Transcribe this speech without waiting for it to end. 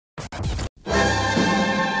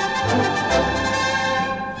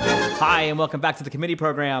Hi, and welcome back to the committee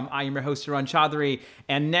program. I am your host, Arun Chaudhary,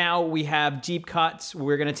 and now we have Deep Cuts.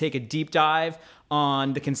 We're going to take a deep dive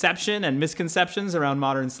on the conception and misconceptions around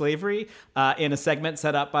modern slavery in a segment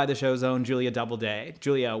set up by the show's own Julia Doubleday.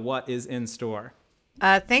 Julia, what is in store?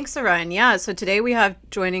 Thanks, Arun. Yeah, so today we have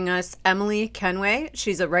joining us Emily Kenway.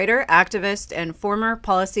 She's a writer, activist, and former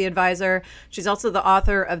policy advisor. She's also the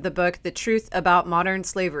author of the book, The Truth About Modern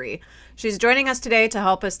Slavery. She's joining us today to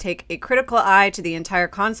help us take a critical eye to the entire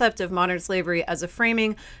concept of modern slavery as a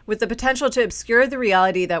framing with the potential to obscure the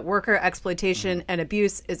reality that worker exploitation and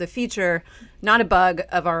abuse is a feature, not a bug,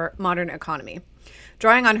 of our modern economy.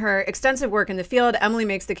 Drawing on her extensive work in the field, Emily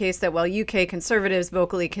makes the case that while UK conservatives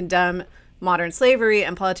vocally condemn modern slavery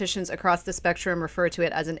and politicians across the spectrum refer to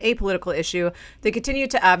it as an apolitical issue, they continue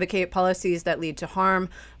to advocate policies that lead to harm,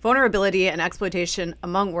 vulnerability, and exploitation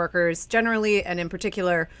among workers generally, and in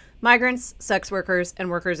particular, migrants, sex workers, and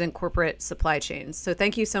workers in corporate supply chains. So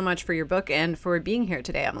thank you so much for your book and for being here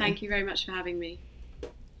today, Emily. Thank you very much for having me.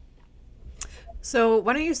 So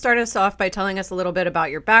why don't you start us off by telling us a little bit about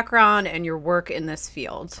your background and your work in this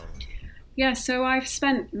field? Yeah, so I've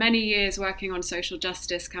spent many years working on social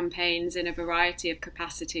justice campaigns in a variety of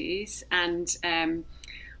capacities, and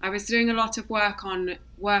I was doing a lot of work on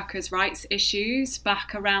workers' rights issues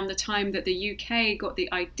back around the time that the UK got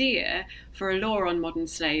the idea for a law on modern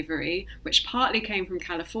slavery, which partly came from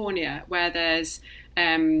California, where there's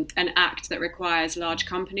an act that requires large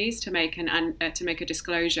companies to make a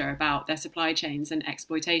disclosure about their supply chains and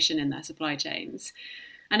exploitation in their supply chains.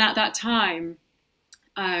 And at that time,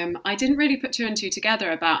 I didn't really put two and two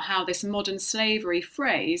together about how this modern slavery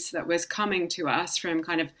phrase that was coming to us from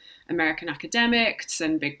kind of American academics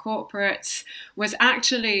and big corporates was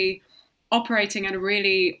actually operating in a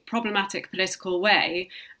really problematic political way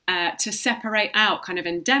to separate out kind of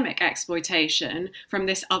endemic exploitation from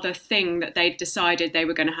this other thing that they'd decided they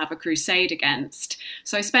were going to have a crusade against.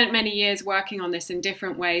 So I spent many years working on this in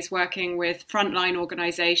different ways, working with frontline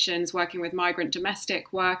organisations, working with migrant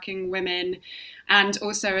domestic working women, and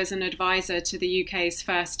also as an advisor to the UK's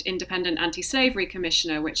first independent anti-slavery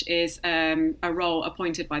commissioner, which is a role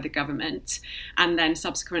appointed by the government, and then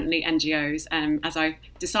subsequently NGOs, as I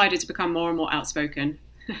decided to become more and more outspoken.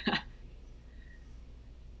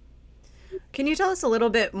 Can you tell us a little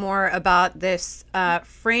bit more about this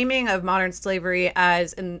framing of modern slavery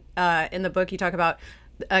as in the book you talk about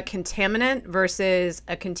a contaminant versus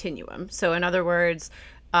a continuum? So in other words,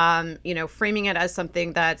 framing it as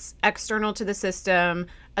something that's external to the system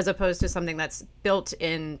as opposed to something that's built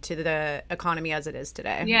into the economy as it is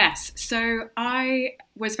today. Yes. So I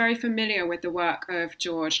was very familiar with the work of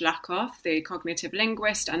George Lakoff, the cognitive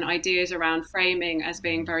linguist, and ideas around framing as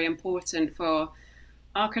being very important for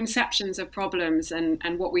our conceptions of problems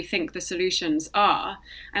and what we think the solutions are.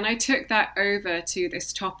 And I took that over to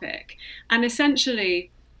this topic. And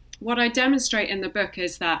essentially, what I demonstrate in the book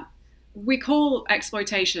is that we call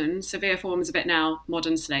exploitation, severe forms of it now,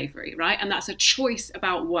 modern slavery, right? And that's a choice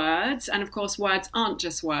about words. And of course, words aren't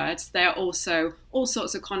just words. They're also all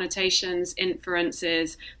sorts of connotations,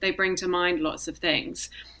 inferences. They bring to mind lots of things.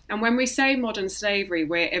 And when we say modern slavery,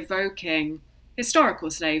 we're evoking historical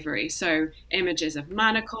slavery, so images of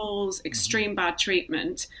manacles, extreme bad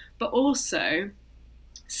treatment, but also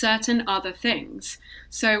certain other things.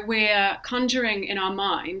 So we're conjuring in our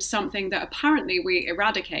mind something that apparently we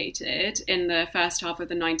eradicated in the first half of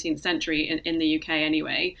the 19th century, in the UK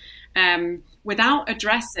anyway, without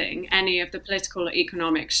addressing any of the political or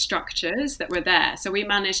economic structures that were there. So we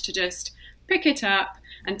managed to just pick it up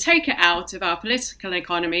and take it out of our political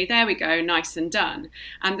economy. There we go, nice and done.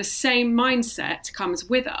 And the same mindset comes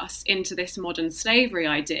with us into this modern slavery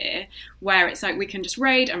idea, where it's like we can just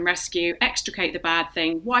raid and rescue, extricate the bad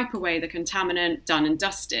thing, wipe away the contaminant, done and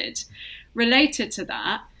dusted. Related to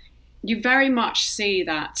that, you very much see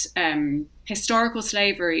that historical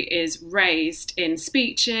slavery is raised in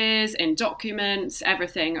speeches, in documents,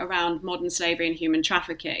 everything around modern slavery and human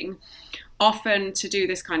trafficking, often to do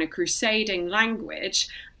this kind of crusading language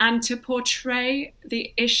and to portray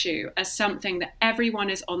the issue as something that everyone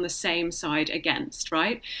is on the same side against,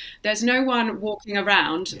 right? There's no one walking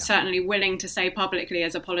around, certainly willing to say publicly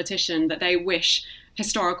as a politician that they wish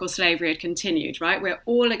historical slavery had continued, right? We're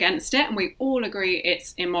all against it and we all agree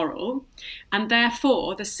it's immoral. And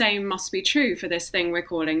therefore, the same must be true for this thing we're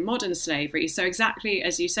calling modern slavery. So exactly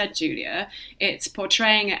as you said, Julia, it's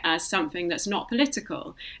portraying it as something that's not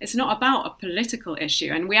political. It's not about a political issue.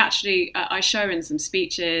 And we actually, I show in some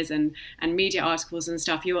speeches and media articles and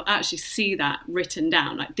stuff, you'll actually see that written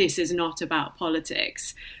down, like this is not about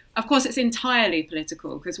politics. of course, it's entirely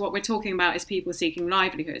political, because what we're talking about is people seeking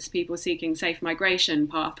livelihoods, people seeking safe migration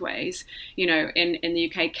pathways. You know, in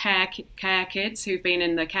the UK, care kids who've been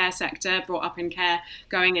in the care sector, brought up in care,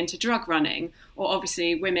 going into drug running, or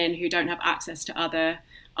obviously women who don't have access to other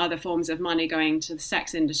forms of money, going to the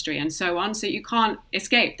sex industry and so on. So you can't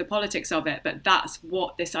escape the politics of it, but that's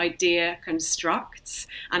what this idea constructs,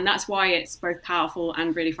 and that's why it's both powerful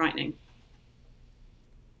and really frightening.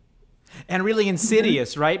 And really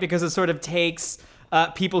insidious, right? Because it sort of takes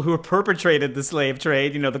people who have perpetrated the slave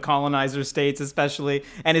trade, you know, the colonizer states especially,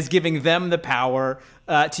 and is giving them the power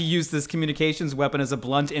to use this communications weapon as a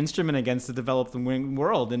blunt instrument against the developing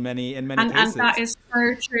world in many cases. And that is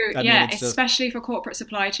so true. Especially for corporate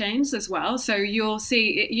supply chains as well. So you'll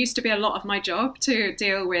see, it used to be a lot of my job to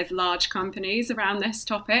deal with large companies around this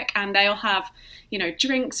topic, and they'll have, you know,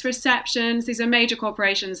 drinks receptions. These are major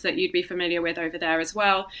corporations that you'd be familiar with over there as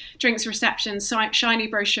well. Drinks receptions, shiny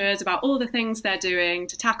brochures about all the things they're doing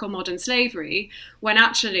to tackle modern slavery, when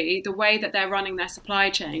actually the way that they're running their supply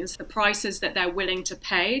chains, the prices that they're willing to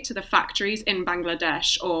pay to the factories in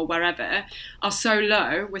Bangladesh or wherever are so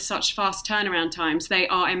low, with such fast turnaround times, they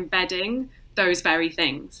are embedding those very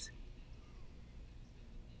things.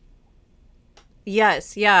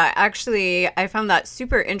 Yes, yeah. Actually, I found that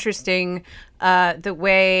super interesting, the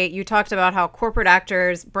way you talked about how corporate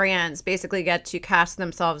actors, brands, basically get to cast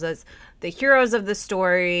themselves as the heroes of the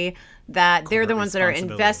story, that they're the ones that are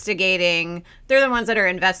investigating. They're the ones that are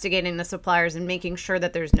investigating the suppliers and making sure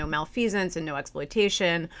that there's no malfeasance and no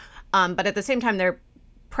exploitation. But at the same time, they're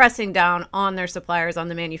pressing down on their suppliers, on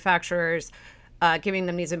the manufacturers, giving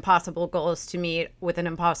them these impossible goals to meet with an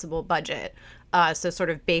impossible budget. So sort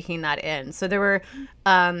of baking that in. So there were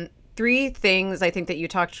three things I think that you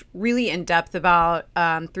talked really in depth about,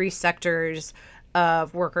 three sectors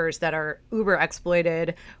of workers that are uber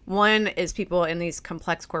exploited. One is people in these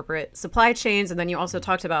complex corporate supply chains, and then you also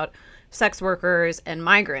talked about sex workers and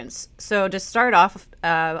migrants. So to start off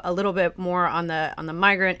a little bit more on the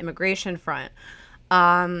migrant immigration front,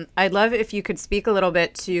 I'd love if you could speak a little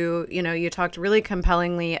bit to, you know, you talked really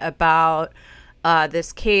compellingly about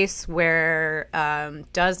this case where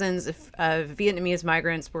dozens of Vietnamese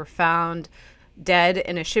migrants were found dead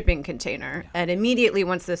in a shipping container. And immediately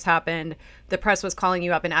once this happened, the press was calling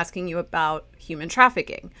you up and asking you about human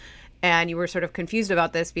trafficking. And you were sort of confused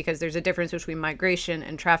about this because there's a difference between migration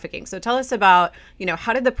and trafficking. So tell us about, you know,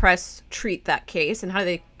 how did the press treat that case, and how do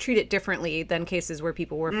they treat it differently than cases where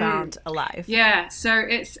people were found alive? Yeah, so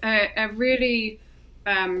it's a really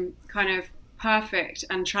kind of perfect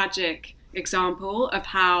and tragic example of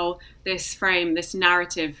how this frame, this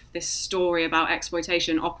narrative, this story about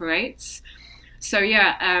exploitation operates. So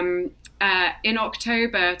yeah, in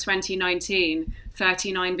October 2019,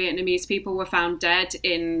 39 Vietnamese people were found dead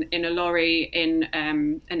in a lorry in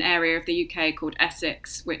an area of the UK called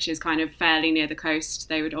Essex, which is kind of fairly near the coast.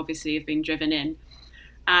 They would obviously have been driven in.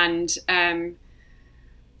 And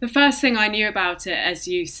the first thing I knew about it, as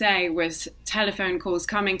you say, was telephone calls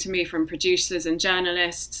coming to me from producers and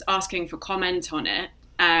journalists asking for comment on it.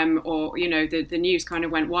 Or, you know, the news kind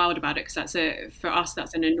of went wild about it, because for us,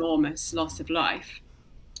 that's an enormous loss of life.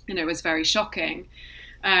 And it was very shocking.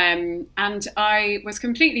 And I was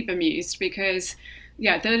completely bemused because,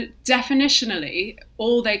 yeah, definitionally,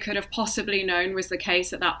 all they could have possibly known was the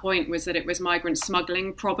case at that point was that it was migrant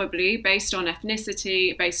smuggling, probably based on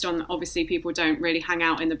ethnicity, based on, obviously, people don't really hang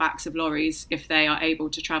out in the backs of lorries if they are able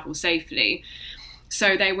to travel safely.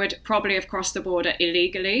 So they would probably have crossed the border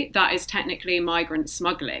illegally. That is technically migrant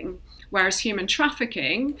smuggling. Whereas human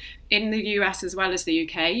trafficking in the US as well as the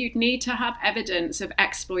UK, you'd need to have evidence of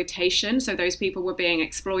exploitation. So those people were being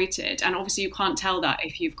exploited. And obviously you can't tell that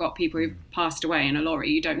if you've got people who've passed away in a lorry.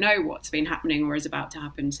 You don't know what's been happening or is about to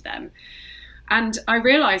happen to them. And I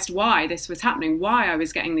realized why this was happening, why I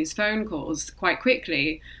was getting these phone calls quite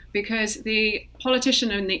quickly, because the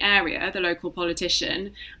politician in the area, the local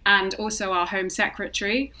politician, and also our Home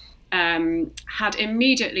Secretary had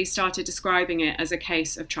immediately started describing it as a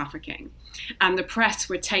case of trafficking. And the press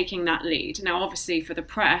were taking that lead. Now, obviously, for the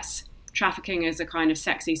press, trafficking is a kind of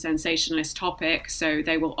sexy, sensationalist topic, so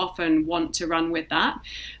they will often want to run with that.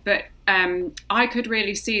 But I could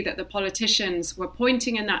really see that the politicians were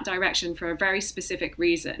pointing in that direction for a very specific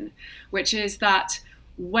reason, which is that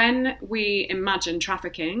when we imagine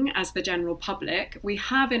trafficking as the general public, we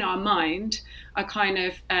have in our mind a kind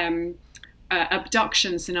of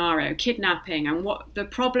abduction scenario, kidnapping, and what the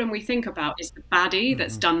problem we think about is the baddie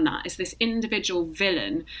that's done that, is this individual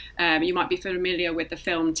villain. You might be familiar with the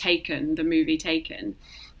film Taken, the movie Taken.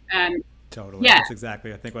 Totally. Yeah. That's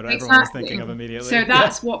exactly, I think, what everyone was thinking of immediately. So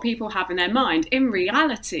that's what people have in their mind. In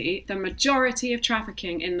reality, the majority of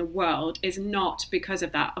trafficking in the world is not because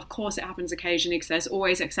of that. Of course, it happens occasionally because there's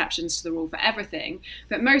always exceptions to the rule for everything.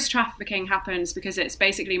 But most trafficking happens because it's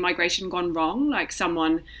basically migration gone wrong. Like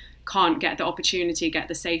someone can't get the opportunity, get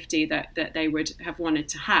the safety that they would have wanted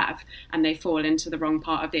to have, and they fall into the wrong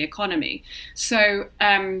part of the economy. So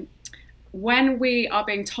when we are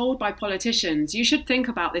being told by politicians, you should think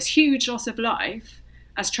about this huge loss of life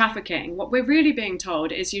as trafficking, what we're really being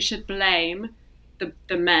told is you should blame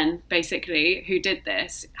the men, basically, who did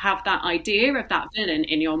this, have that idea of that villain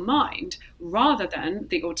in your mind, rather than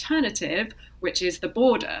the alternative, which is the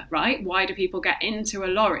border, right? Why do people get into a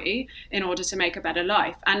lorry in order to make a better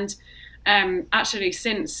life? And actually,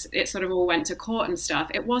 since it sort of all went to court and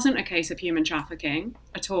stuff, it wasn't a case of human trafficking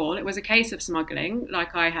at all. It was a case of smuggling,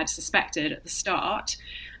 like I had suspected at the start.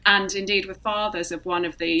 And indeed, the fathers of one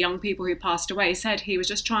of the young people who passed away said he was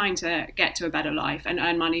just trying to get to a better life and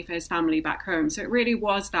earn money for his family back home. So it really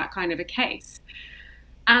was that kind of a case.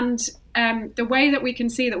 And the way that we can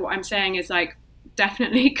see that what I'm saying is like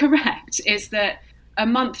definitely correct is that a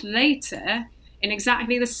month later, in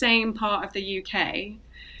exactly the same part of the UK,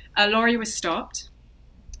 a lorry was stopped.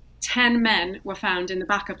 10 men were found in the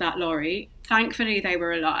back of that lorry. Thankfully, they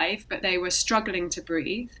were alive, but they were struggling to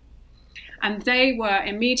breathe. And they were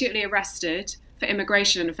immediately arrested for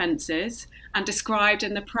immigration offences and described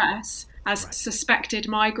in the press as suspected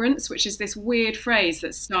migrants, which is this weird phrase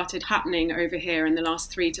that started happening over here in the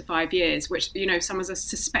last 3 to 5 years, which, you know, someone's a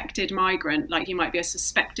suspected migrant, like he might be a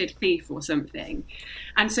suspected thief or something.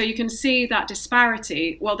 And so you can see that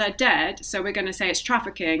disparity. Well, they're dead, so we're going to say it's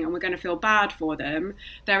trafficking and we're going to feel bad for them.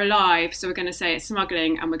 They're alive, so we're going to say it's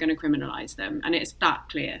smuggling and we're going to criminalise them. And it's that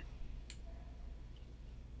clear.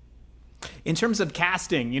 In terms of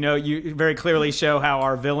casting, you know, you very clearly show how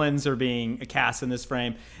our villains are being cast in this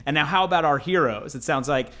frame. And now how about our heroes? It sounds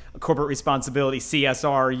like corporate responsibility,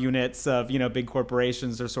 CSR units of, you know, big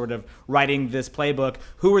corporations are sort of writing this playbook.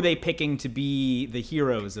 Who are they picking to be the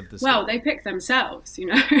heroes of this? Well, they pick themselves, you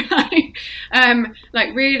know.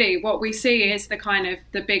 Like really what we see is the kind of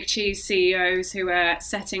the big cheese CEOs who are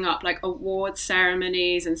setting up like award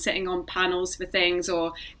ceremonies and sitting on panels for things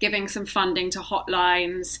or giving some funding to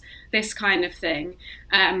hotlines, this kind of thing.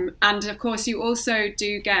 And of course, you also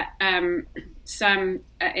do get some,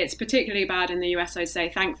 it's particularly bad in the US, I'd say.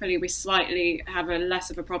 Thankfully, we slightly have a less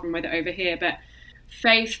of a problem with it over here, but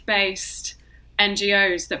faith-based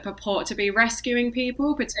NGOs that purport to be rescuing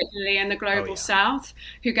people, particularly in the global South,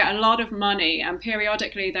 who get a lot of money. And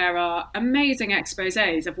periodically there are amazing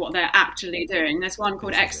exposés of what they're actually doing. There's one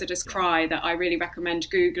called Exodus Cry that I really recommend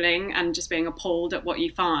Googling and just being appalled at what you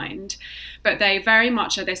find. But they very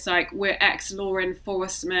much are this like, we're ex-law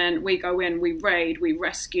enforcement, we go in, we raid, we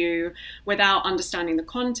rescue, without understanding the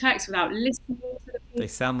context, without listening to the people. They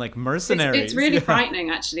sound like mercenaries. It's really frightening,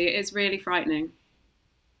 actually. It is really frightening.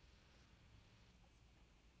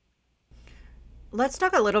 Let's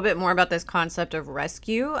talk a little bit more about this concept of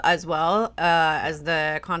rescue as well as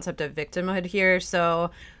the concept of victimhood here.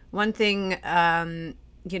 So one thing,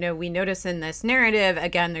 you know, we notice in this narrative,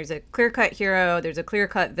 again, there's a clear-cut hero, there's a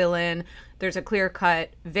clear-cut villain, there's a clear-cut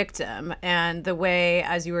victim. And the way,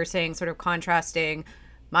 as you were saying, sort of contrasting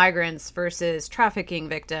migrants versus trafficking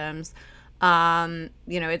victims,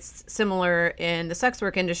 you know, it's similar in the sex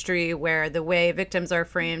work industry where the way victims are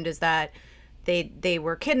framed is that they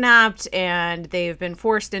were kidnapped and they've been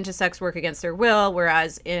forced into sex work against their will,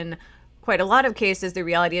 whereas in quite a lot of cases, the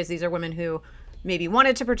reality is these are women who maybe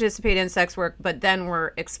wanted to participate in sex work, but then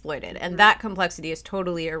were exploited. And that complexity is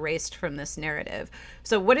totally erased from this narrative.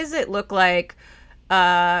 So what does it look like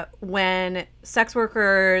when sex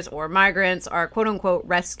workers or migrants are quote unquote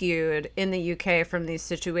rescued in the UK from these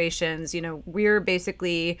situations? You know, we're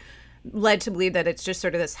basically led to believe that it's just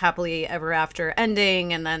sort of this happily ever after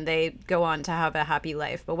ending and then they go on to have a happy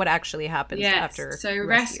life. But what actually happens after so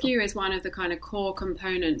rescue is one of the kind of core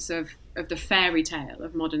components of the fairy tale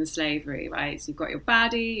of modern slavery, right? So you've got your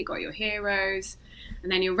baddie, you've got your heroes,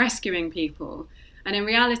 and then you're rescuing people. And in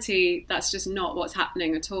reality, that's just not what's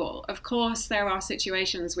happening at all. Of course, there are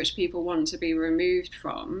situations which people want to be removed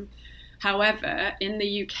from. However, in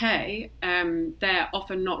the UK, they're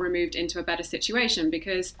often not removed into a better situation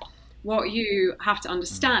because what you have to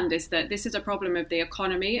understand is that this is a problem of the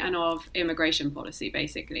economy and of immigration policy,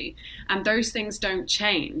 basically. And those things don't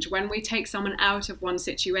change. When we take someone out of one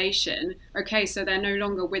situation, okay, so they're no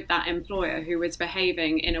longer with that employer who is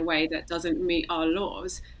behaving in a way that doesn't meet our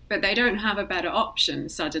laws, but they don't have a better option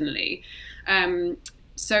suddenly.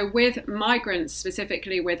 So with migrants,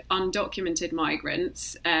 specifically with undocumented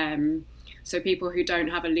migrants, so people who don't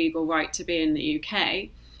have a legal right to be in the UK,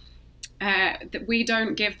 that we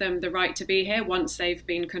don't give them the right to be here once they've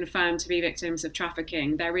been confirmed to be victims of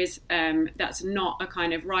trafficking. There is that's not a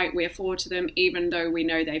kind of right we afford to them, even though we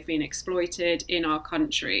know they've been exploited in our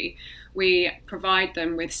country. We provide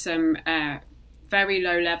them with some very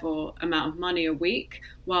low level amount of money a week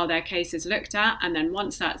while their case is looked at, and then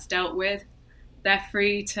once that's dealt with, they're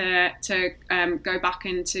free to go back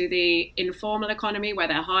into the informal economy where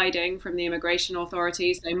they're hiding from the immigration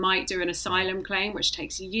authorities. They might do an asylum claim, which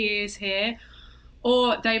takes years here,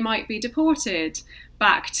 or they might be deported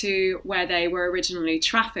back to where they were originally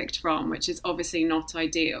trafficked from, which is obviously not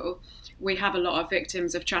ideal. We have a lot of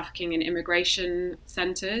victims of trafficking in immigration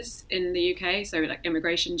centres in the UK, so like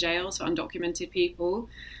immigration jails for undocumented people,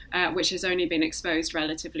 which has only been exposed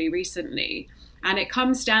relatively recently. And it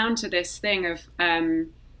comes down to this thing of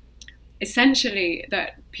essentially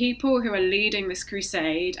that people who are leading this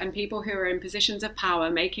crusade and people who are in positions of power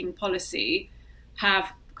making policy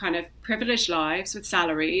have kind of privileged lives with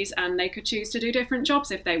salaries, and they could choose to do different jobs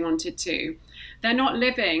if they wanted to. They're not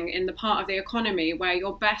living in the part of the economy where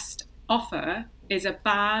your best offer is a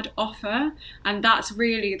bad offer, and that's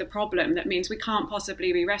really the problem. That means we can't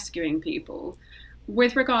possibly be rescuing people.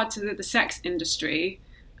 With regard to the sex industry,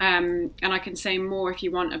 and I can say more if you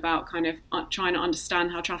want about kind of trying to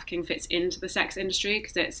understand how trafficking fits into the sex industry,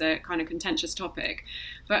 because it's a kind of contentious topic.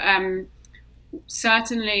 But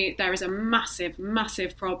certainly there is a massive,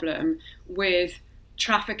 massive problem with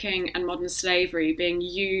trafficking and modern slavery being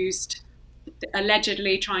used,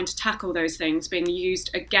 allegedly trying to tackle those things, being used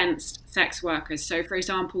against sex workers. So, for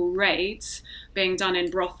example, raids being done in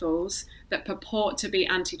brothels that purport to be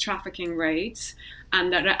anti-trafficking raids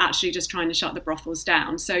and that are actually just trying to shut the brothels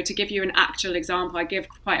down. So to give you an actual example, I give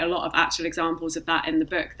quite a lot of actual examples of that in the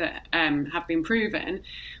book that have been proven.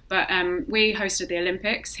 But we hosted the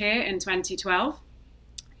Olympics here in 2012.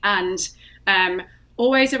 And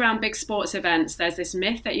always around big sports events, there's this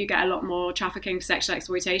myth that you get a lot more trafficking for sexual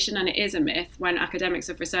exploitation, and it is a myth. When academics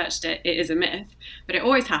have researched it, it is a myth. But it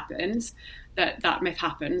always happens. That myth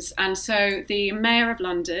happens. And so the Mayor of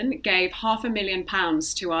London gave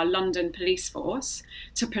 £500,000 to our London police force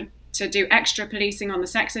to do extra policing on the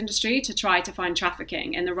sex industry to try to find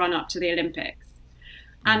trafficking in the run-up to the Olympics.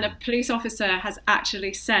 And a police officer has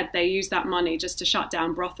actually said they use that money just to shut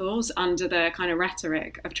down brothels under the kind of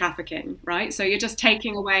rhetoric of trafficking, right? So you're just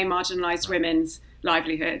taking away marginalised women's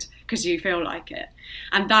livelihood because you feel like it.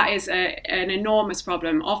 And that is an enormous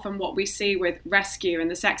problem. Often what we see with rescue in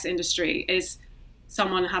the sex industry is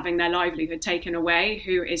someone having their livelihood taken away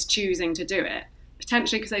who is choosing to do it,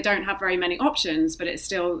 potentially because they don't have very many options, but it's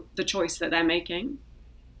still the choice that they're making.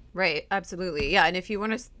 Right, absolutely. Yeah, and if you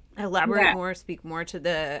want to elaborate more, speak more to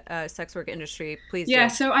the sex work industry, please do.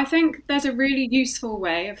 So I think there's a really useful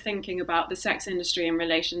way of thinking about the sex industry in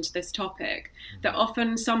relation to this topic that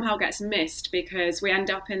often somehow gets missed because we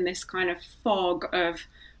end up in this kind of fog of,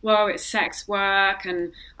 well, it's sex work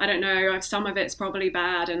and I don't know, some of it's probably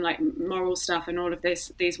bad and like moral stuff and all of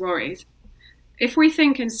these worries. If we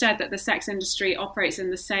think instead that the sex industry operates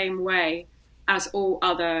in the same way as all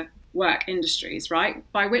other work industries, right?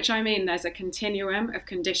 By which I mean there's a continuum of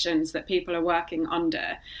conditions that people are working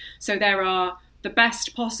under. So there are the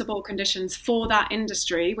best possible conditions for that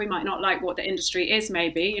industry. We might not like what the industry is,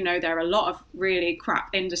 maybe, you know, there are a lot of really crap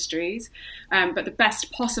industries, but the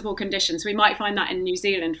best possible conditions. We might find that in New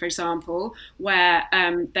Zealand, for example, where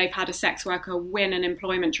they've had a sex worker win an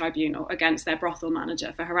employment tribunal against their brothel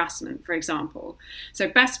manager for harassment, for example. So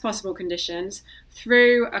best possible conditions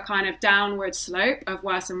through a kind of downward slope of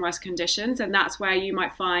worse and worse conditions. And that's where you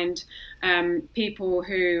might find people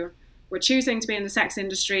who were choosing to be in the sex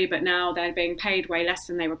industry, but now they're being paid way less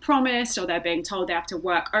than they were promised, or they're being told they have to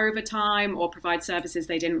work overtime or provide services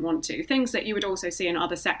they didn't want to. Things that you would also see in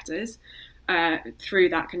other sectors through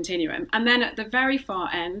that continuum. And then at the very far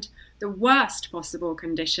end, the worst possible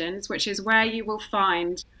conditions, which is where you will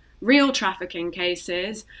find real trafficking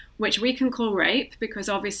cases, which we can call rape, because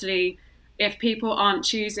obviously if people aren't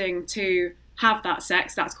choosing to have that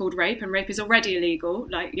sex, that's called rape, and rape is already illegal.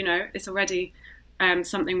 Like, you know, it's already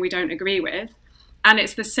something we don't agree with. And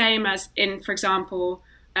it's the same as in, for example,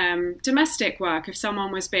 domestic work. If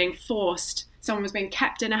someone was being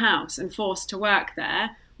kept in a house and forced to work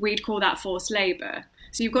there, we'd call that forced labour.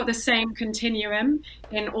 So you've got the same continuum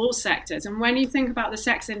in all sectors. And when you think about the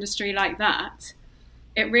sex industry like that,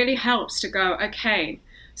 it really helps to go, okay,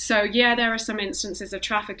 so yeah, there are some instances of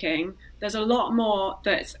trafficking. There's a lot more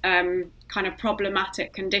that's kind of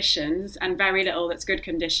problematic conditions and very little that's good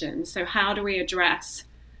conditions. So how do we address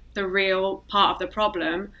the real part of the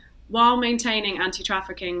problem while maintaining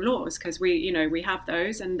anti-trafficking laws, because we have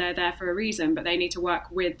those and they're there for a reason, but they need to work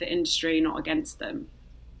with the industry, not against them.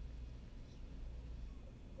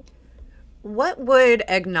 What would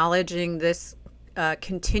acknowledging this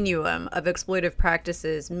continuum of exploitive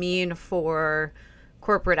practices mean for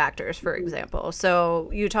corporate actors, for example? So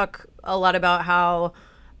you talk a lot about how,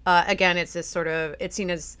 again, it's this sort of, it's seen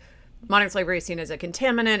as, modern slavery is seen as a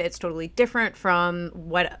contaminant. It's totally different from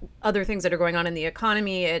what other things that are going on in the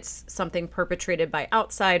economy. It's something perpetrated by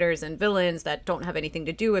outsiders and villains that don't have anything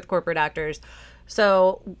to do with corporate actors.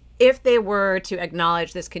 So if they were to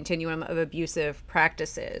acknowledge this continuum of abusive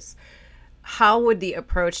practices, how would the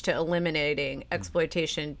approach to eliminating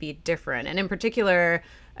exploitation be different? And in particular,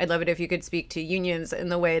 I'd love it if you could speak to unions in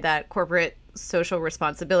the way that corporate social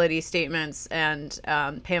responsibility statements and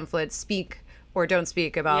pamphlets speak or don't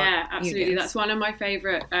speak about. Yeah, absolutely. Unions. That's one of my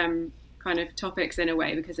favorite kind of topics in a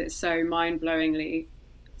way, because it's so mind-blowingly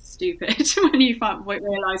stupid when you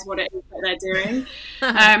realize what it is that they're doing.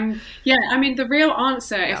 Yeah, I mean, the real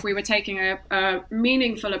answer, if we were taking a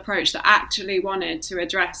meaningful approach that actually wanted to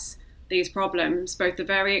address these problems, both the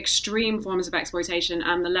very extreme forms of exploitation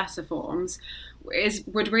and the lesser forms,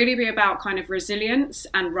 would really be about kind of resilience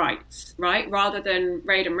and rights, right? Rather than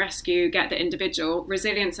raid and rescue, get the individual,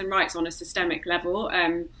 resilience and rights on a systemic level.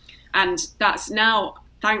 And that's now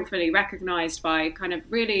thankfully recognized by kind of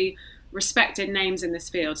really respected names in this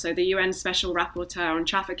field. So the UN Special Rapporteur on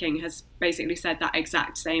Trafficking has basically said that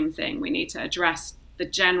exact same thing. We need to address the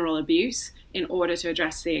general abuse in order to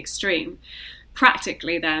address the extreme.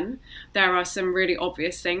 Practically, then, there are some really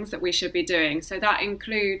obvious things that we should be doing. So that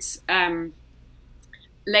includes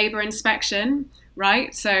labour inspection,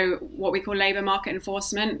 right? So what we call labour market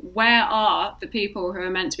enforcement. Where are the people who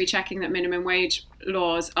are meant to be checking that minimum wage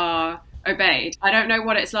laws are obeyed? I don't know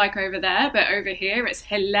what it's like over there, but over here it's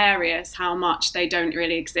hilarious how much they don't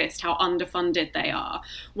really exist, how underfunded they are.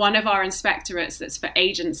 One of our inspectorates that's for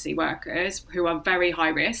agency workers who are very high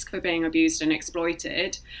risk for being abused and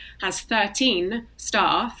exploited has 13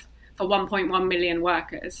 staff for 1.1 million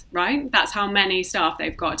workers, right? That's how many staff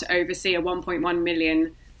they've got to oversee a 1.1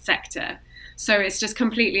 million sector. So it's just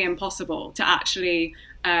completely impossible to actually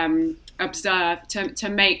observe, to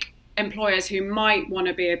make employers who might want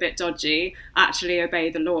to be a bit dodgy actually obey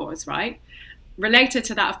the laws, right? Related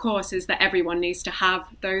to that, of course, is that everyone needs to have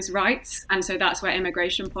those rights. And so that's where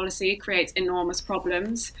immigration policy creates enormous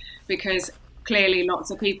problems, because clearly lots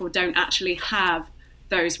of people don't actually have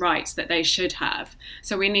those rights that they should have.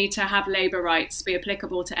 So we need to have labour rights be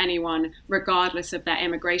applicable to anyone regardless of their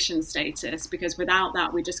immigration status, because without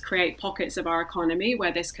that we just create pockets of our economy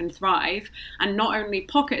where this can thrive, and not only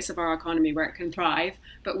pockets of our economy where it can thrive,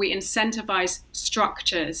 but we incentivize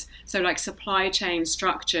structures, so like supply chain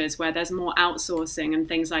structures where there's more outsourcing and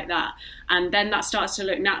things like that, and then that starts to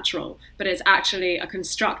look natural, but it's actually a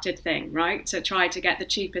constructed thing, right, to try to get the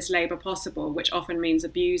cheapest labour possible, which often means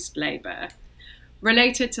abused labour.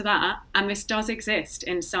 Related to that, and this does exist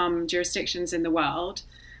in some jurisdictions in the world,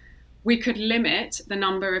 we could limit the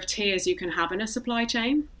number of tiers you can have in a supply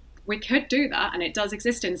chain. We could do that, and it does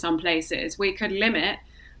exist in some places. We could limit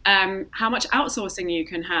how much outsourcing you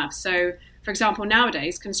can have. So, for example,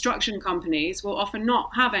 nowadays, construction companies will often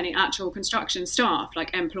not have any actual construction staff,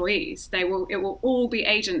 like employees. It will all be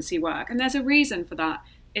agency work, and there's a reason for that.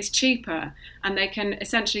 It's cheaper, and they can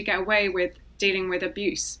essentially get away with dealing with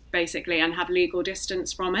abuse, basically, and have legal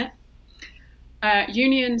distance from it.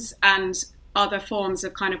 Unions and other forms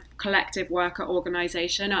of kind of collective worker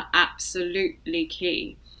organisation are absolutely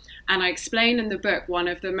key. And I explain in the book one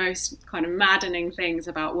of the most kind of maddening things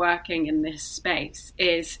about working in this space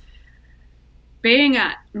is being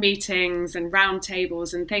at meetings and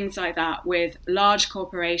roundtables and things like that with large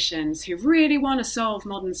corporations who really want to solve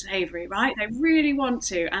modern slavery, right? They really want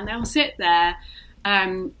to, and they'll sit there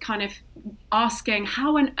kind of asking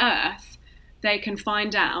how on earth they can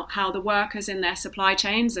find out how the workers in their supply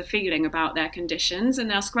chains are feeling about their conditions, and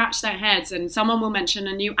they'll scratch their heads and someone will mention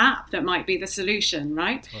a new app that might be the solution,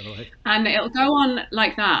 right? Totally. And it'll go on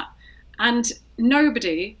like that. And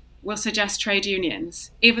nobody will suggest trade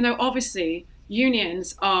unions, even though obviously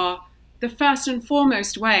unions are the first and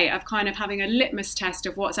foremost way of kind of having a litmus test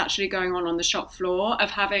of what's actually going on the shop floor,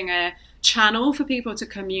 of having a channel for people to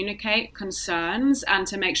communicate concerns and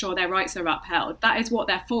to make sure their rights are upheld. That is what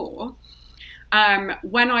they're for.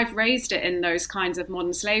 When I've raised it in those kinds of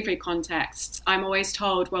modern slavery contexts, I'm always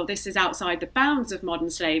told, well, this is outside the bounds of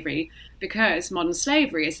modern slavery, because modern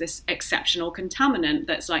slavery is this exceptional contaminant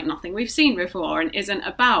that's like nothing we've seen before and isn't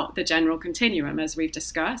about the general continuum, as we've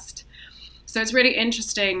discussed. So it's really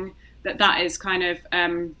interesting that that is kind of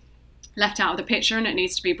left out of the picture, and it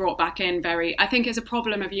needs to be brought back in. I think it's a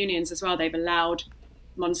problem of unions as well. They've allowed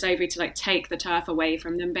modern slavery to like take the turf away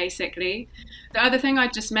from them, basically. The other thing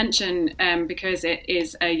I'd just mention, because it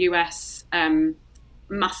is a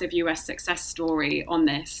massive US success story on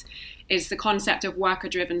this, is the concept of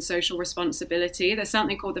worker-driven social responsibility. There's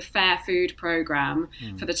something called the Fair Food Program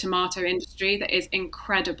for the tomato industry that is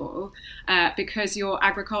incredible, because your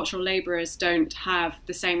agricultural laborers don't have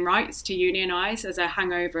the same rights to unionize as a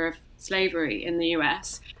hangover of slavery in the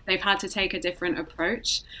US. They've had to take a different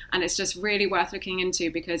approach, and it's just really worth looking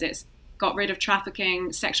into because it's got rid of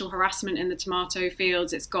trafficking, sexual harassment in the tomato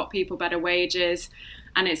fields, it's got people better wages,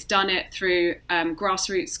 and it's done it through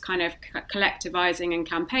grassroots kind of collectivizing and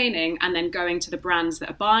campaigning, and then going to the brands that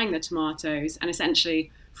are buying the tomatoes and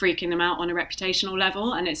essentially freaking them out on a reputational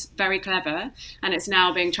level. And it's very clever, and it's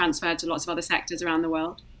now being transferred to lots of other sectors around the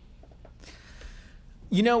world.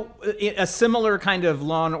 You know, a similar kind of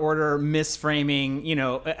law and order misframing, you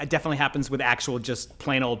know, it definitely happens with actual just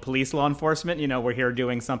plain old police law enforcement. You know, we're here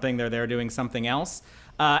doing something, they're there doing something else.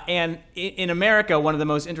 And in America, one of the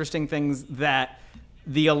most interesting things that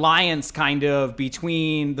the alliance kind of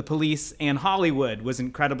between the police and Hollywood was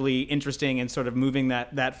incredibly interesting in sort of moving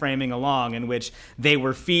that framing along, in which they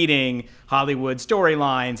were feeding Hollywood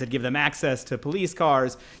storylines that give them access to police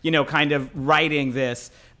cars, you know, kind of writing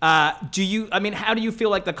this. How do you feel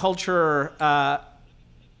like the culture,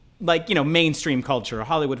 like, you know, mainstream culture,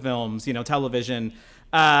 Hollywood films, you know, television,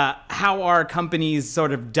 how are companies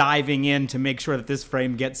sort of diving in to make sure that this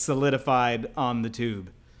frame gets solidified on the tube?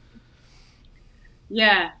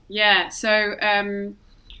 Yeah. So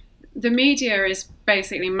the media is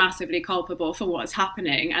basically massively culpable for what's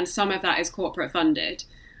happening, and some of that is corporate funded.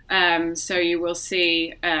 So you will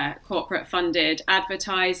see corporate funded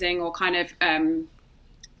advertising or kind of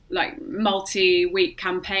like multi-week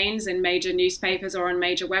campaigns in major newspapers or on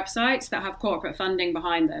major websites that have corporate funding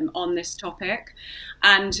behind them on this topic.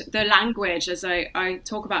 And the language, as I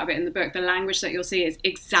talk about a bit in the book, the language that you'll see is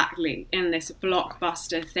exactly in this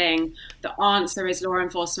blockbuster thing. The answer is law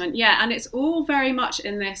enforcement. Yeah, and it's all very much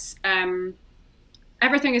in this,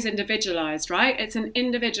 everything is individualized, right? It's an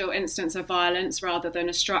individual instance of violence rather than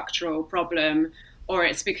a structural problem, or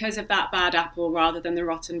it's because of that bad apple rather than the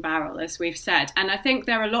rotten barrel, as we've said. And I think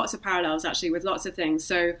there are lots of parallels, actually, with lots of things.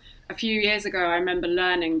 So a few years ago, I remember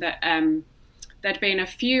learning that there'd been a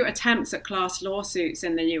few attempts at class lawsuits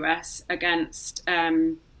in the US against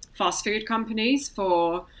fast food companies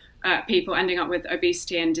for people ending up with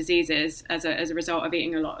obesity and diseases as a result of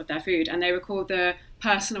eating a lot of their food. And they were called the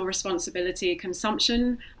Personal Responsibility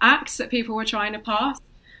Consumption Acts that people were trying to pass.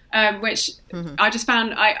 Which I just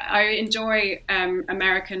found, I enjoy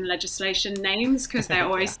American legislation names because they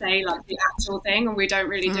always say like the actual thing, and we don't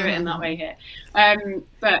really do it in that way here.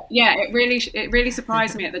 But yeah, it really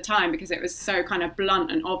surprised me at the time because it was so kind of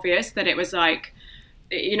blunt and obvious that it was like,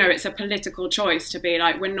 you know, it's a political choice to be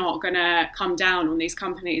like, we're not going to come down on these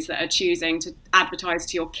companies that are choosing to advertise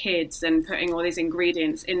to your kids and putting all these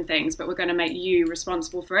ingredients in things, but we're going to make you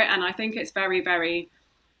responsible for it. And I think it's very, very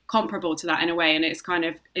comparable to that in a way, and it's kind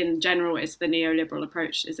of, in general, it's the neoliberal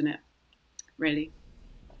approach, isn't it, really?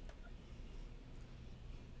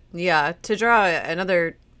 Yeah, to draw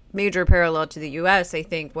another major parallel to the US, I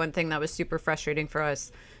think one thing that was super frustrating for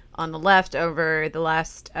us on the left over the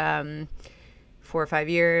last 4 or 5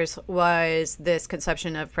 years was this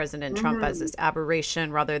conception of President Trump as this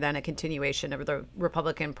aberration rather than a continuation of the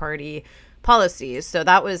Republican Party policies. So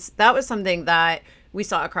that was something that we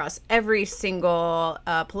saw across every single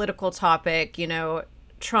political topic. You know,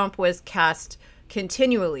 Trump was cast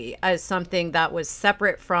continually as something that was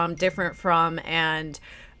separate from, different from, and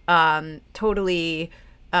totally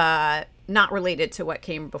not related to what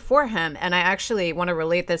came before him. And I actually want to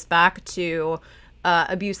relate this back to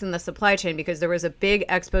abuse in the supply chain, because there was a big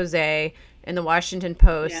expose in the Washington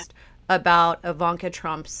Post about Ivanka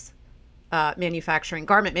Trump's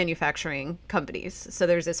garment manufacturing companies. So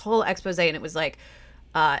there's this whole expose, and it was like,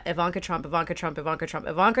 Ivanka Trump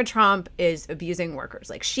is abusing workers.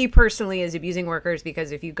 Like, she personally is abusing workers,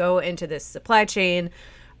 because if you go into this supply chain,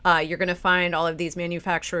 you're going to find all of these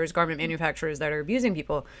garment manufacturers that are abusing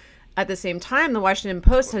people. At the same time, the Washington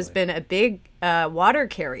Post has been a big water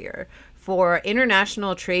carrier for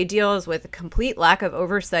international trade deals with a complete lack of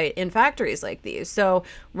oversight in factories like these. So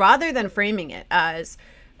rather than framing it as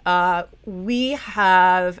we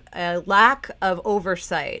have a lack of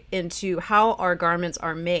oversight into how our garments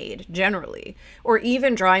are made generally, or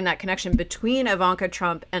even drawing that connection between Ivanka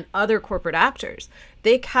Trump and other corporate actors,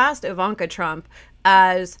 they cast Ivanka Trump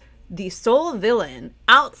as the sole villain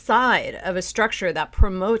outside of a structure that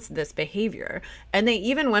promotes this behavior. And they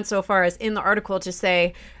even went so far as in the article to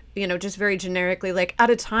say, just very generically, like at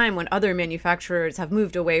a time when other manufacturers have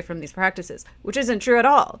moved away from these practices, which isn't true at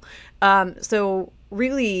all. So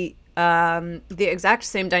really, the exact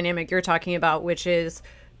same dynamic you're talking about, which is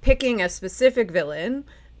picking a specific villain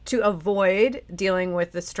to avoid dealing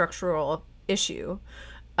with the structural issue.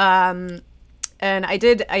 And I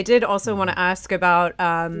did also want to ask about,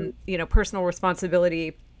 personal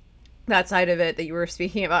responsibility, that side of it that you were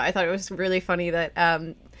speaking about. I thought it was really funny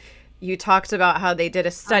that you talked about how they did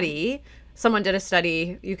a study. Someone did a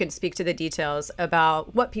study, you can speak to the details,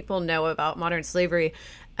 about what people know about modern slavery.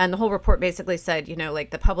 And the whole report basically said, like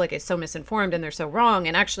the public is so misinformed and they're so wrong.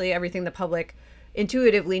 And actually everything the public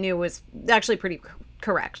intuitively knew was actually pretty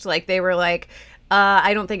correct. Like they were like,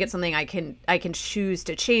 I don't think it's something I can choose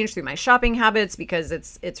to change through my shopping habits, because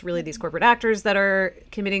it's really these corporate actors that are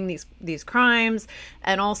committing these crimes.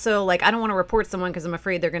 And also, like, I don't want to report someone because I'm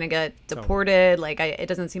afraid they're going to get deported. Like, it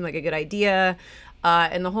doesn't seem like a good idea.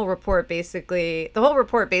 And the whole report basically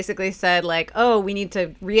said, like, oh, we need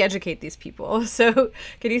to re-educate these people. So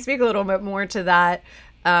can you speak a little bit more to that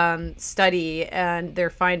study and their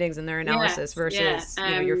findings and their analysis versus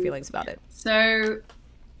your feelings about it? So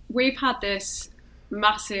we've had this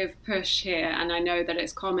massive push here, and I know that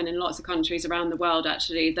it's common in lots of countries around the world,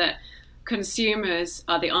 actually, that consumers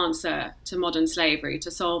are the answer to modern slavery, to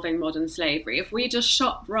solving modern slavery. If we just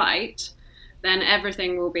shop right, then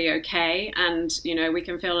everything will be okay, and we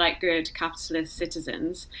can feel like good capitalist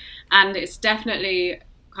citizens. And it's definitely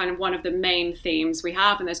kind of one of the main themes we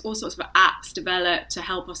have, and there's all sorts of apps developed to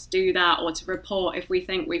help us do that, or to report if we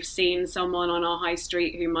think we've seen someone on our high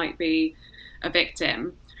street who might be a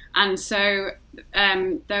victim. And so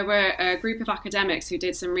there were a group of academics who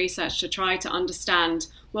did some research to try to understand,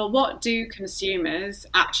 well, what do consumers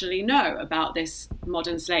actually know about this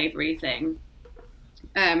modern slavery thing?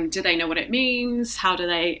 Do they know what it means? How do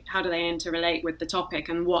they interrelate with the topic?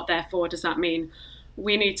 And what, therefore, does that mean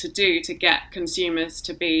we need to do to get consumers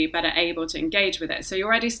to be better able to engage with it? So you're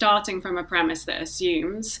already starting from a premise that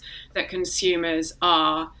assumes that consumers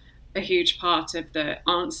are a huge part of the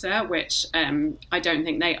answer, which I don't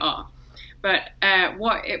think they are. But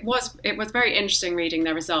it was very interesting reading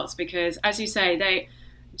their results, because, as you say,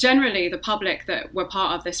 the public that were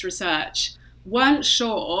part of this research weren't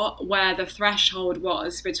sure where the threshold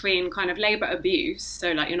was between kind of labor abuse,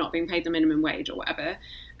 so like you're not being paid the minimum wage or whatever,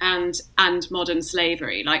 and modern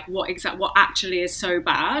slavery. Like what actually is so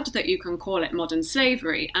bad that you can call it modern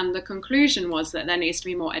slavery? And the conclusion was that there needs to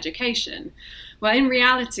be more education. Well, in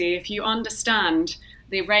reality, if you understand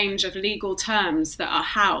the range of legal terms that are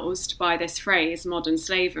housed by this phrase, modern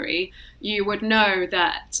slavery, you would know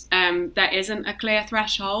that there isn't a clear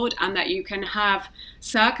threshold, and that you can have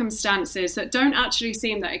circumstances that don't actually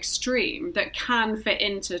seem that extreme that can fit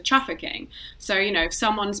into trafficking. So, if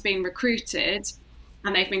someone's been recruited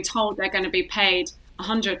and they've been told they're going to be paid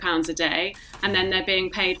 £100 a day, and then they're being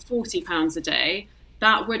paid £40 a day,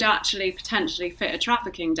 that would actually potentially fit a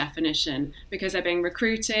trafficking definition, because they're being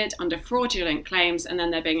recruited under fraudulent claims and then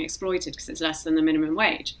they're being exploited because it's less than the minimum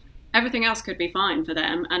wage. Everything else could be fine for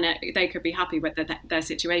them, and they could be happy with their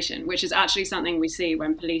situation, which is actually something we see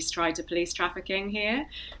when police try to police trafficking here,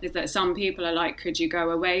 is that some people are like, could you go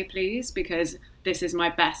away, please, because this is my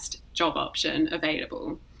best job option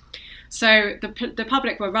available. So the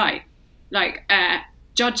public were right. Like,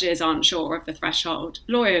 judges aren't sure of the threshold.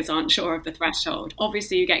 Lawyers aren't sure of the threshold.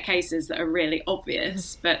 Obviously, you get cases that are really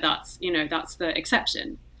obvious, but that's the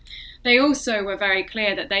exception. They also were very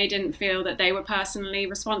clear that they didn't feel that they were personally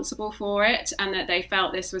responsible for it, and that they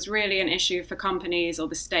felt this was really an issue for companies or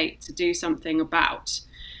the state to do something about.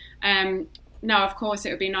 Now, of course, it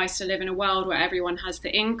would be nice to live in a world where everyone has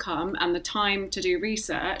the income and the time to do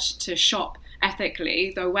research, to shop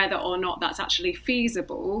ethically, though whether or not that's actually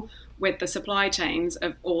feasible with the supply chains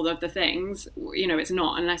of all of the things, it's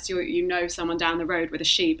not, unless you know someone down the road with a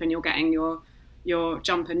sheep and you're getting your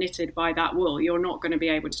jumper knitted by that wool, you're not going to be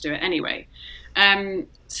able to do it anyway.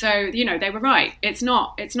 So they were right. It's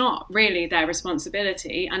not really their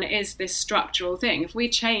responsibility, and it is this structural thing. If we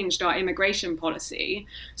changed our immigration policy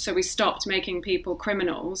so we stopped making people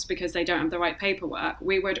criminals because they don't have the right paperwork,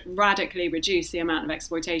 we would radically reduce the amount of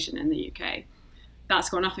exploitation in the UK. That's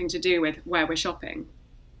got nothing to do with where we're shopping.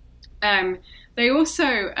 They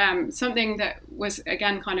also, something that was,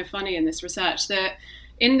 again, kind of funny in this research, that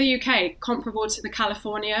in the UK, comparable to the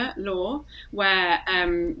California law,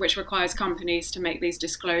 which requires companies to make these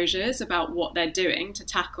disclosures about what they're doing to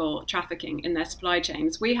tackle trafficking in their supply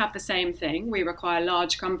chains, we have the same thing. We require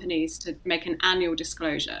large companies to make an annual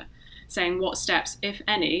disclosure saying what steps, if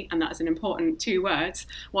any, and that's an important 2 words,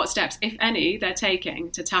 what steps, if any, they're taking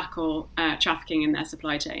to tackle trafficking in their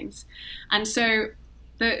supply chains. And so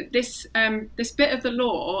this bit of the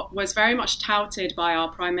law was very much touted by our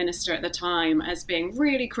Prime Minister at the time as being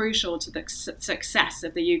really crucial to the success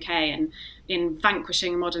of the UK and in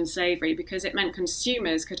vanquishing modern slavery, because it meant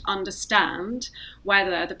consumers could understand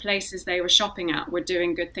whether the places they were shopping at were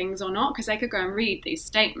doing good things or not, because they could go and read these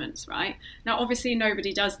statements, right? Now, obviously,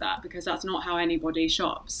 nobody does that because that's not how anybody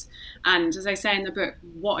shops. And as I say in the book,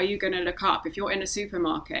 what are you going to look up? If you're in a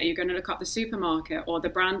supermarket, are you going to look up the supermarket or the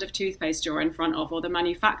brand of toothpaste you're in front of or the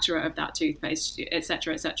manufacturer of that toothpaste, et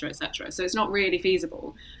cetera, et cetera, et cetera? So it's not really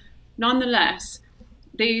feasible. Nonetheless,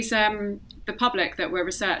 these the public that were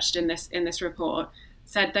researched in this report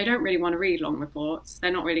said they don't really want to read long reports.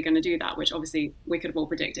 They're not really going to do that, which obviously we could have all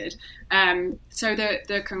predicted. So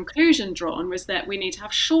the conclusion drawn was that we need to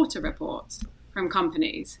have shorter reports from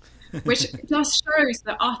companies, which just shows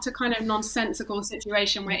the utter kind of nonsensical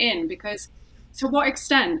situation we're in, because to what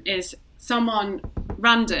extent is someone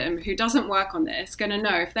random who doesn't work on this going to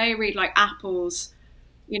know if they read like Apple's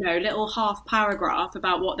little half paragraph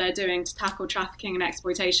about what they're doing to tackle trafficking and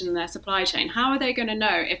exploitation in their supply chain? How are they going to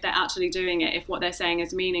know if they're actually doing it, if what they're saying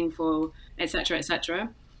is meaningful, et cetera, et cetera?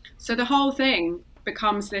 So the whole thing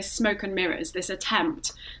becomes this smoke and mirrors, this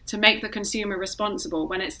attempt to make the consumer responsible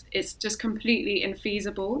when it's just completely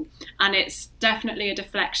infeasible, and it's definitely a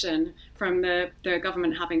deflection from the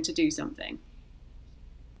government having to do something.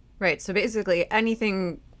 Right. So basically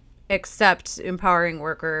anything except empowering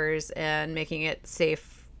workers and making it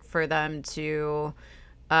safe for them to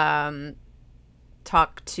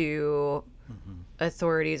talk to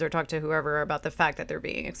authorities or talk to whoever about the fact that they're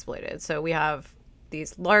being exploited. So we have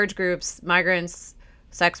these large groups, migrants,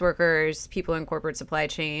 sex workers, people in corporate supply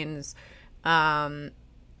chains,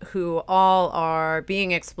 who all are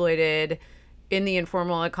being exploited in the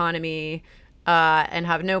informal economy and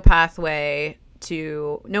have no pathway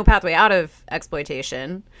out of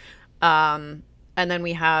exploitation. And then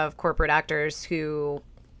we have corporate actors who,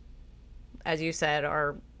 as you said,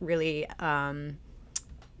 are really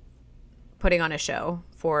putting on a show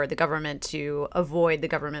for the government to avoid the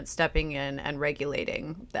government stepping in and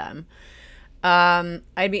regulating them.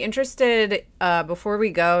 I'd be interested, before we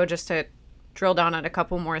go, just to drill down on a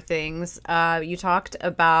couple more things. You talked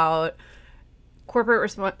about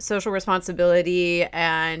corporate social responsibility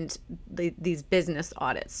and these business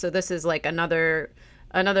audits. So this is like another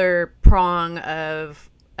prong of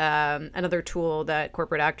another tool that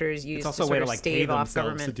corporate actors use to sort of stave off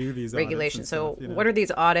government regulation. So what are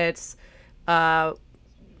these audits? Well,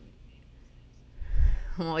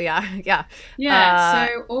 yeah.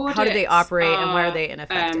 So audits, how do they operate and why are they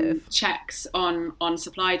ineffective? Checks on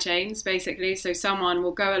supply chains, basically. So someone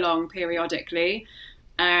will go along periodically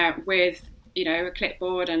with a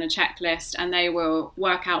clipboard and a checklist, and they will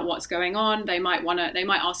work out what's going on. They might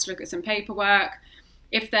ask to look at some paperwork.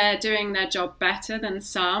 If they're doing their job better than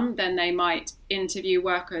some, then they might interview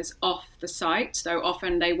workers off the site, though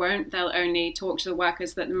often they won't. They'll only talk to the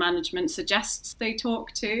workers that the management suggests they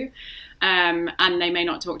talk to, and they may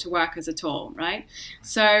not talk to workers at all, right?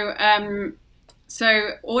 So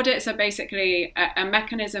audits are basically a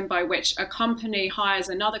mechanism by which a company hires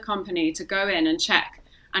another company to go in and check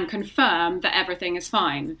and confirm that everything is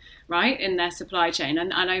fine, right, in their supply chain.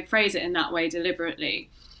 And I phrase it in that way deliberately.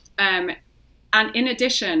 And in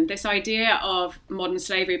addition, this idea of modern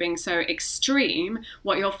slavery being so extreme,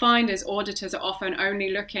 what you'll find is auditors are often only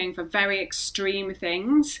looking for very extreme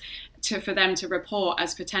things for them to report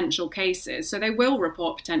as potential cases. So they will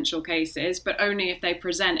report potential cases, but only if they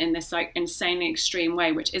present in this like insanely extreme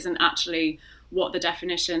way, which isn't actually what the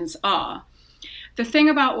definitions are. The thing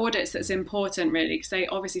about audits that's important, really, because they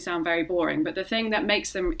obviously sound very boring, but the thing that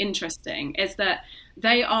makes them interesting is that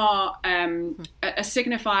they are a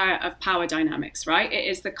signifier of power dynamics, right? It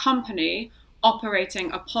is the company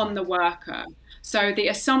operating upon the worker. So the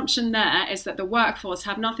assumption there is that the workforce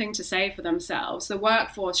have nothing to say for themselves. The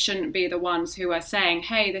workforce shouldn't be the ones who are saying,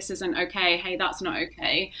 hey, this isn't okay, hey, that's not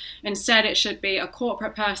okay. Instead, it should be a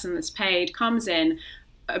corporate person that's paid, comes in,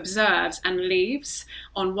 observes and leaves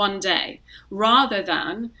on one day, rather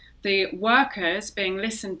than the workers being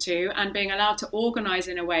listened to and being allowed to organise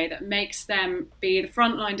in a way that makes them be the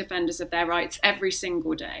frontline defenders of their rights every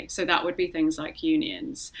single day. So that would be things like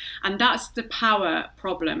unions. And that's the power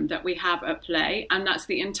problem that we have at play. And that's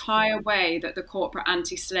the entire way that the corporate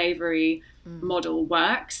anti-slavery model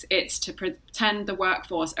works. It's to pretend the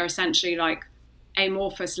workforce are essentially like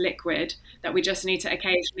amorphous liquid that we just need to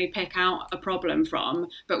occasionally pick out a problem from,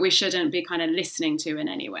 but we shouldn't be kind of listening to in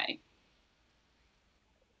any way.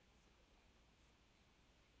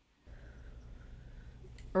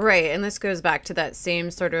 Right. And this goes back to that same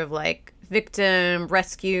sort of like victim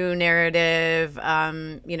rescue narrative,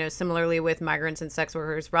 similarly with migrants and sex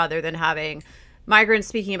workers, rather than having migrants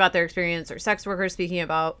speaking about their experience or sex workers speaking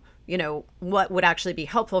about, what would actually be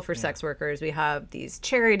helpful for sex workers. We have these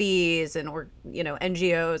charities and,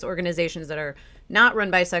 NGOs, organizations that are not run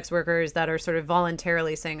by sex workers that are sort of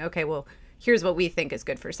voluntarily saying, okay, well, here's what we think is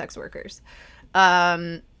good for sex workers.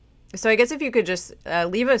 So I guess if you could just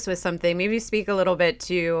leave us with something, maybe speak a little bit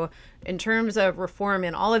to, in terms of reform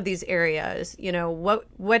in all of these areas,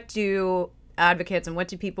 what do advocates and what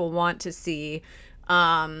do people want to see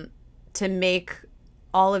to make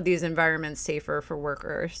all of these environments safer for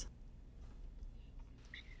workers?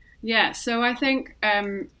 Yeah, so I think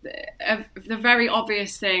the very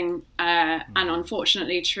obvious thing, and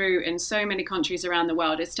unfortunately true in so many countries around the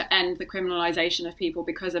world, is to end the criminalization of people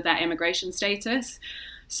because of their immigration status,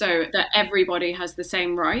 so that everybody has the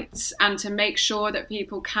same rights, and to make sure that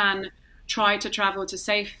people can try to travel to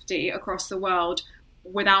safety across the world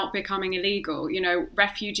without becoming illegal.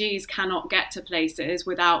 Refugees cannot get to places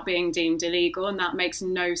without being deemed illegal, and that makes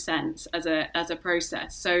no sense as a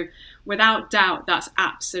process. So without doubt, that's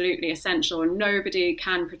absolutely essential, and nobody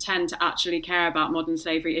can pretend to actually care about modern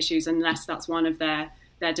slavery issues unless that's one of their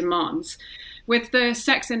demands. With the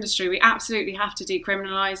sex industry, we absolutely have to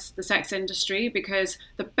decriminalize the sex industry, because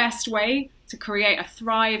the best way to create a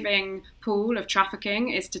thriving pool of trafficking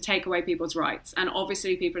is to take away people's rights. And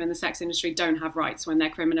obviously people in the sex industry don't have rights when they're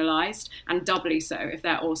criminalized, and doubly so if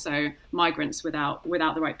they're also migrants without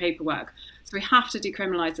the right paperwork. So we have to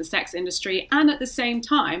decriminalize the sex industry, and at the same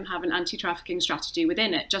time have an anti-trafficking strategy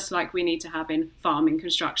within it, just like we need to have in farming,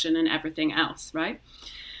 construction, and everything else, right?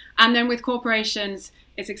 And then with corporations,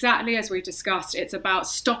 it's exactly as we discussed. It's about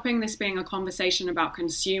stopping this being a conversation about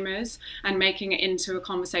consumers and making it into a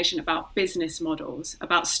conversation about business models,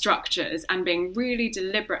 about structures, and being really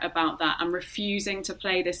deliberate about that, and refusing to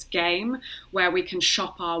play this game where we can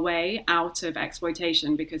shop our way out of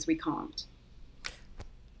exploitation, because we can't.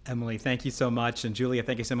 Emily, thank you so much. And Julia,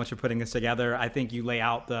 thank you so much for putting this together. I think you lay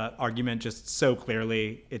out the argument just so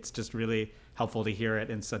clearly. It's just really helpful to hear it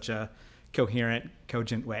in such a coherent,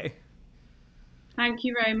 cogent way. Thank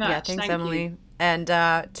you very much. Yeah, thanks, Emily. You. And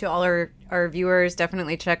to all our viewers,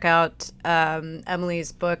 definitely check out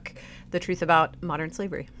Emily's book, The Truth About Modern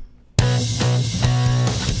Slavery.